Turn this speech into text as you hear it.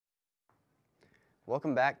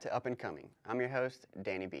Welcome back to Up and Coming. I'm your host,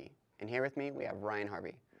 Danny B. And here with me, we have Ryan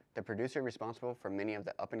Harvey, the producer responsible for many of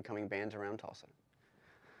the up and coming bands around Tulsa.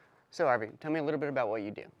 So, Harvey, tell me a little bit about what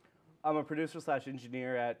you do. I'm a producer /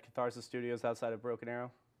 engineer at Catharsis Studios outside of Broken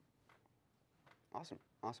Arrow. Awesome,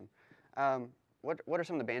 awesome. What are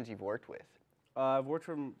some of the bands you've worked with? I've worked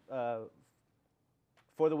For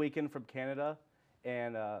the Weekend from Canada,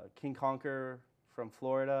 and King Conquer from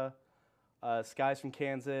Florida, Skies from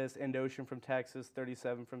Kansas, End Ocean from Texas,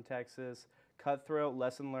 37 from Texas, Cutthroat,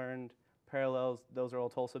 Lesson Learned, Parallels. Those are all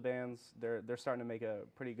Tulsa bands. They're starting to make a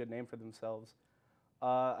pretty good name for themselves.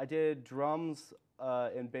 I did drums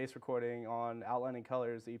and bass recording on Outlining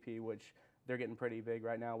Colors EP, which they're getting pretty big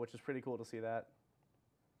right now, which is pretty cool to see that.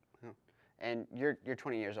 Oh. And you're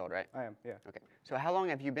 20 years old, right? I am, yeah. Okay. So how long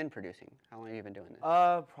have you been producing? How long have you been doing this?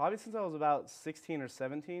 Probably since I was about 16 or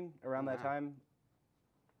 17, around that Wow. time.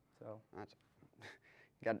 So That's,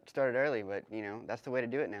 got started early, but that's the way to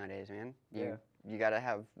do it nowadays, man. You got to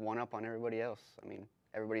have one up on everybody else. I mean,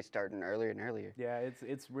 everybody's starting earlier and earlier. yeah,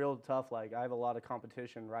 it's real tough. Like, I have a lot of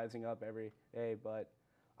competition rising up every day, but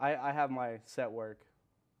I have my set work.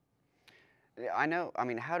 I know. I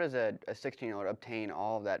mean, how does a 16-year-old obtain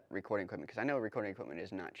all of that recording equipment? Because I know recording equipment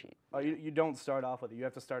is not cheap. Oh, you don't start off with it. You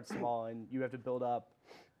have to start small, and you have to build up.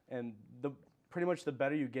 And pretty much the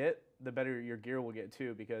better you get, the better your gear will get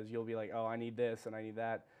too, because you'll be like, oh, I need this and I need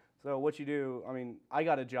that. So what you do, I mean, I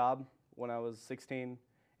got a job when I was 16,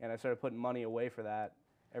 and I started putting money away for that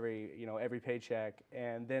every paycheck.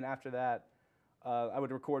 And then after that, I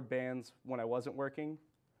would record bands when I wasn't working,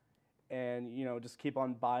 and just keep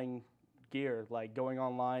on buying gear, like going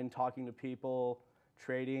online, talking to people,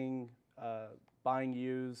 trading, buying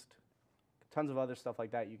used, tons of other stuff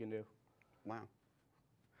like that you can do. Wow,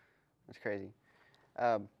 that's crazy.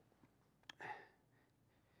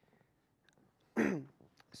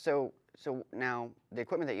 So now the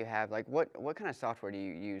equipment that you have, like what kind of software do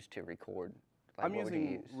you use to record? Like, I'm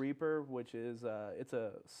using Reaper, which is it's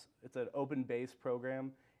an open bass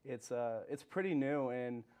program. It's pretty new,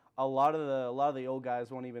 and a lot of the old guys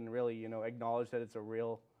won't even really acknowledge that it's a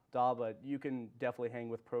real DAW, but you can definitely hang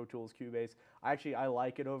with Pro Tools Cubase. I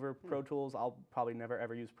like it over Pro Tools. I'll probably never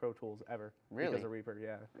ever use Pro Tools ever because of Reaper.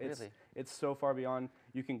 Yeah, it's so far beyond.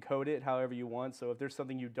 You can code it however you want. So if there's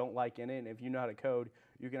something you don't like in it, and if you know how to code,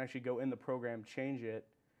 you can actually go in the program, change it,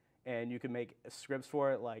 and you can make scripts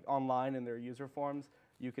for it, like online in their user forms.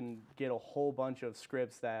 You can get a whole bunch of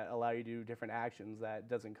scripts that allow you to do different actions that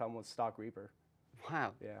doesn't come with stock Reaper.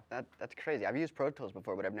 Wow. Yeah. That's crazy. I've used Pro Tools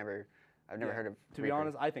before, but I've never heard of To be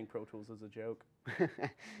honest, I think Pro Tools is a joke.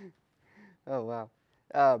 Oh, wow.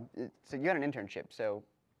 So you had an internship. So,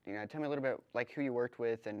 tell me a little bit like who you worked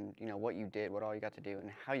with and, what you did, what all you got to do,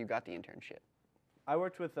 and how you got the internship. I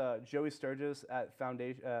worked with Joey Sturgis at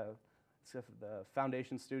the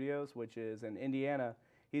Foundation Studios, which is in Indiana.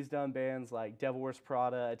 He's done bands like Devil Wears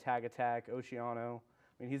Prada, Attack Attack, Oceano.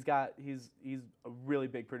 I mean, he's a really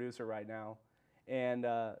big producer right now, and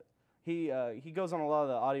he goes on a lot of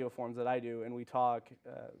the audio forms that I do, and we talk.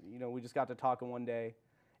 We just got to talking one day,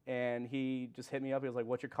 and he just hit me up. He was like,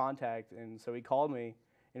 "What's your contact?" And so he called me,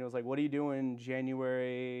 and he was like, "What are you doing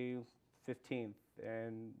January 15th?"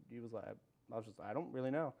 And he was like, I was just, I don't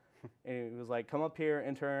really know. And he was like, "Come up here,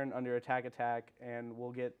 intern under Attack Attack, and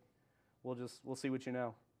we'll see what you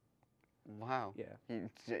know." Wow. Yeah.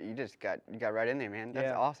 You just got right in there, man.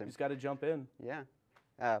 That's awesome. You just got to jump in. Yeah.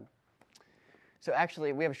 So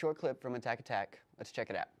actually, we have a short clip from Attack Attack. Let's check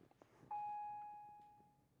it out.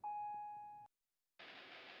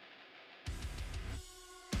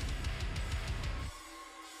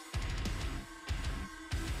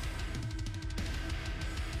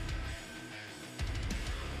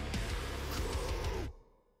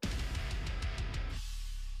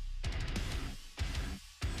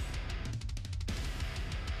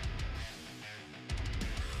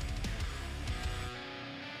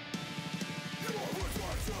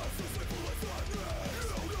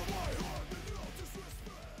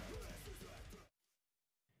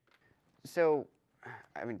 So,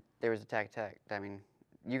 I mean, there was Attack Attack. I mean,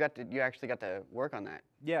 you actually got to work on that.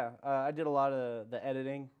 Yeah, I did a lot of the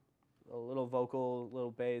editing, a little vocal,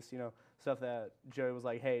 little bass, stuff that Joey was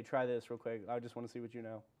like, "Hey, try this real quick. I just want to see what you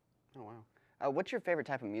know." Oh, wow. What's your favorite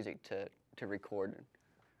type of music to record?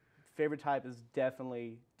 Favorite type is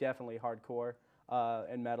definitely hardcore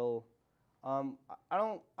and metal. I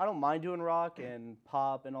don't mind doing rock and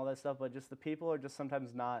pop and all that stuff, but just the people are just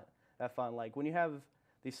sometimes not that fun. Like when you have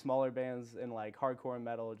these smaller bands in like hardcore and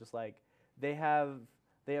metal, just like they have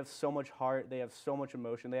so much heart, they have so much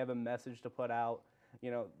emotion, they have a message to put out.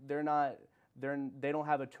 They're not they don't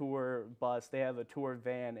have a tour bus, they have a tour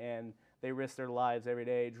van, and they risk their lives every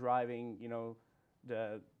day driving,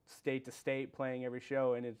 the state to state, playing every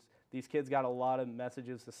show, and these kids got a lot of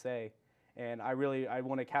messages to say, and I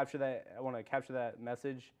want to capture that. I want to capture that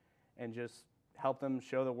message, and just help them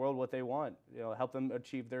show the world what they want. Help them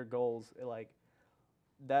achieve their goals. Like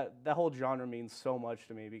that whole genre means so much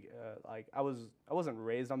to me. Like I wasn't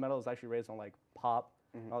raised on metal. I was actually raised on like pop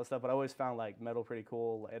and all this stuff. But I always found like metal pretty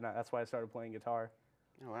cool, and that's why I started playing guitar.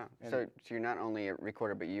 Oh wow! So you're not only a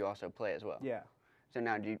recorder, but you also play as well. Yeah. So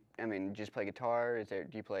now, do you just play guitar? Do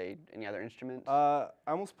you play any other instruments? I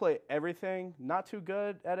almost play everything. Not too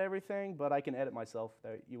good at everything, but I can edit myself.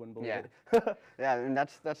 That you wouldn't believe it. Yeah, and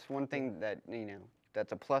that's one thing that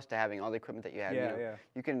that's a plus to having all the equipment that you have. Yeah.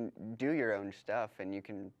 You can do your own stuff, and you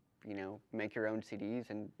can make your own CDs,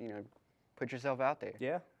 and put yourself out there.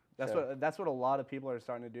 Yeah, that's what a lot of people are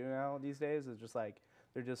starting to do now these days. Is just like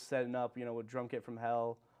they're just setting up with Drum Kit from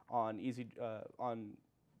Hell on on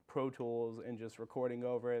Pro Tools and just recording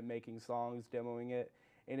over it, making songs, demoing it.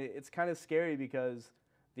 And it's kind of scary because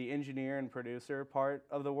the engineer and producer part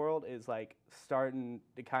of the world is like starting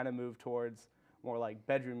to kind of move towards more like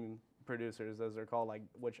bedroom producers, as they're called, like,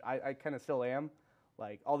 which I kind of still am.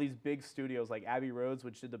 Like all these big studios like Abbey Roads,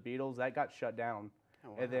 which did the Beatles, that got shut down. Oh,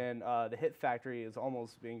 wow. And then the Hit Factory is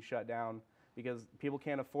almost being shut down because people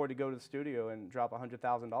can't afford to go to the studio and drop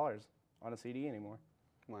 $100,000 on a CD anymore.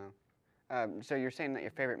 Wow. So you're saying that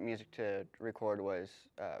your favorite music to record was,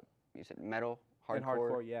 you said metal, hardcore? And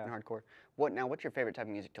hardcore, yeah. And hardcore. What's your favorite type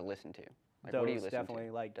of music to listen to? Like, what do you listen definitely.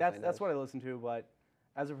 to? Like definitely that's what I listen to. But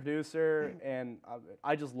as a producer, and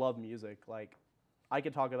I just love music. Like I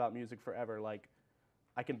could talk about music forever. Like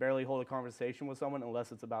I can barely hold a conversation with someone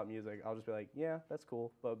unless it's about music. I'll just be like, yeah, that's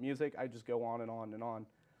cool. But music, I just go on and on and on.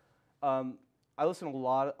 I listen to a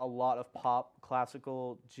lot of pop,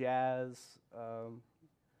 classical, jazz.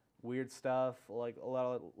 Weird stuff, like a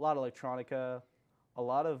lot of electronica, a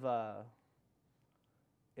lot of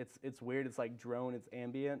it's weird. It's like drone. It's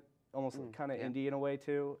ambient, almost kind of indie in a way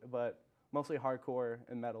too, but mostly hardcore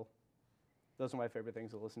and metal. Those are my favorite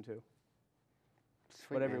things to listen to.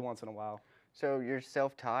 Sweet, but every man. once in a while. So you're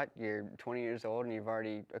self-taught. You're 20 years old, and you've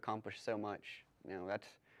already accomplished so much.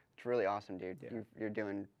 It's really awesome, dude. Yeah. You're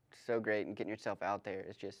doing so great, and getting yourself out there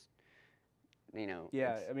is just.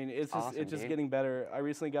 Yeah, I mean, it's awesome, just dude. getting better. I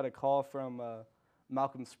recently got a call from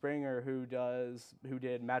Malcolm Springer, who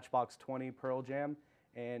did Matchbox 20 Pearl Jam,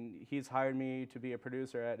 and he's hired me to be a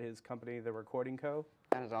producer at his company, The Recording Co.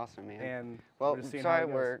 That is awesome, man. And well, we're just seeing sorry, how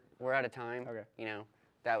it goes. we're out of time. Okay. It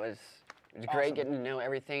was Awesome. great getting to know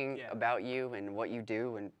everything Yeah. about you and what you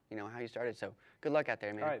do and how you started. So good luck out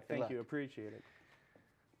there, man. All right, Good thank luck. you, appreciate it.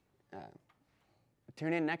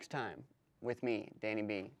 Tune in next time with me, Danny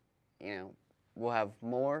B. We'll have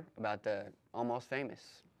more about the Almost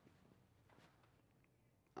Famous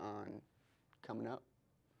on coming up.